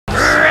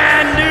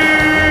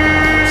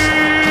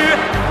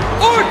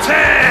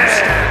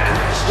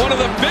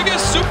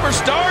biggest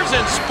superstars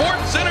in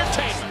sports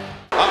entertainment.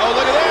 Uh-oh,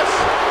 look at this.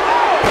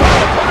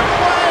 Oh, put him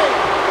away.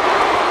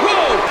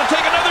 Whoa, to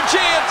take another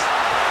chance.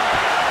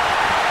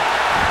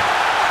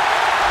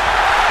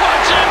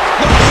 Watch it.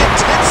 Look at the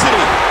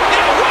intensity.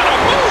 Yeah, what a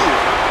move.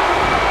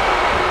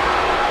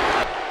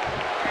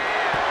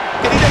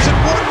 And he does it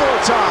one more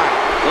time.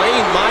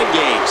 Playing mind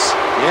games.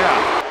 Yeah.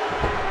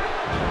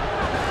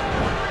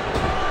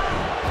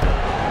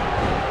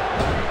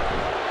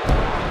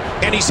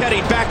 And he's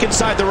heading back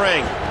inside the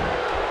ring.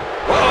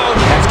 Whoa,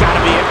 that's got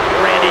to be it.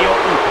 Randy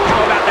Orton, how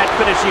about that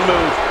finishing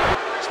move?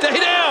 Stay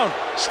down.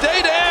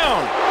 Stay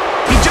down.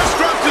 He just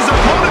dropped his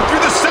opponent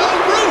through the cell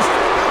roof.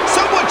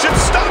 Someone should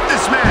stop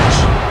this match.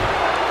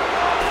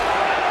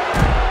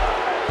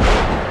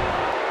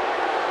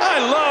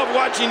 I love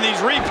watching these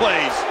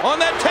replays. On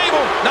that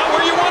table, not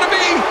where you want to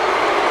be.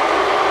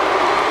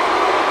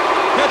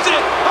 That's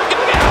it. I'm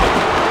getting out.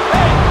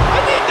 Hey, I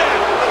need that.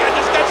 I think I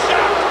just got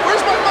shot.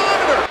 Where's my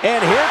monitor?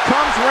 And here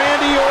comes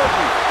Randy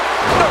Orton.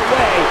 No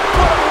way.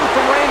 What a move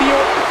from Randy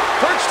Orton.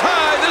 First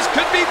tie. This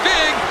could be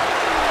big.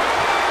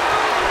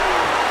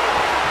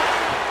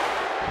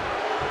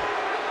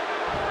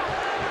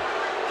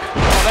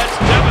 Oh, that's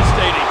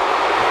devastating.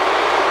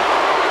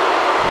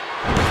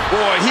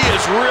 Boy, he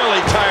is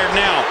really tired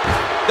now.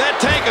 That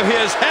tank of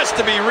his has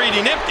to be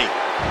reading empty.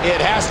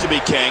 It has to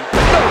be, King.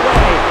 No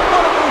way.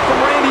 What a move from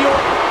Randy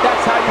Orton.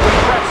 That's how you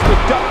impress the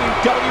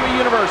WWE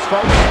Universe,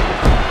 folks.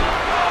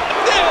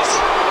 This.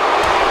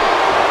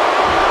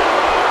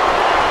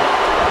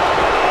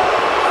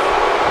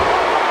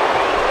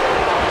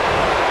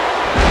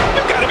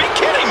 You've got to be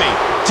kidding me.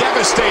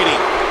 Devastating.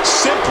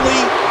 Simply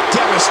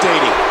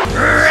devastating.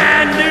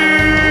 Randy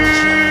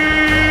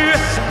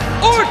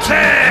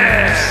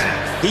Orton.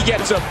 He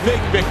gets a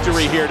big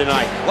victory here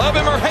tonight. Love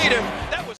him or hate him,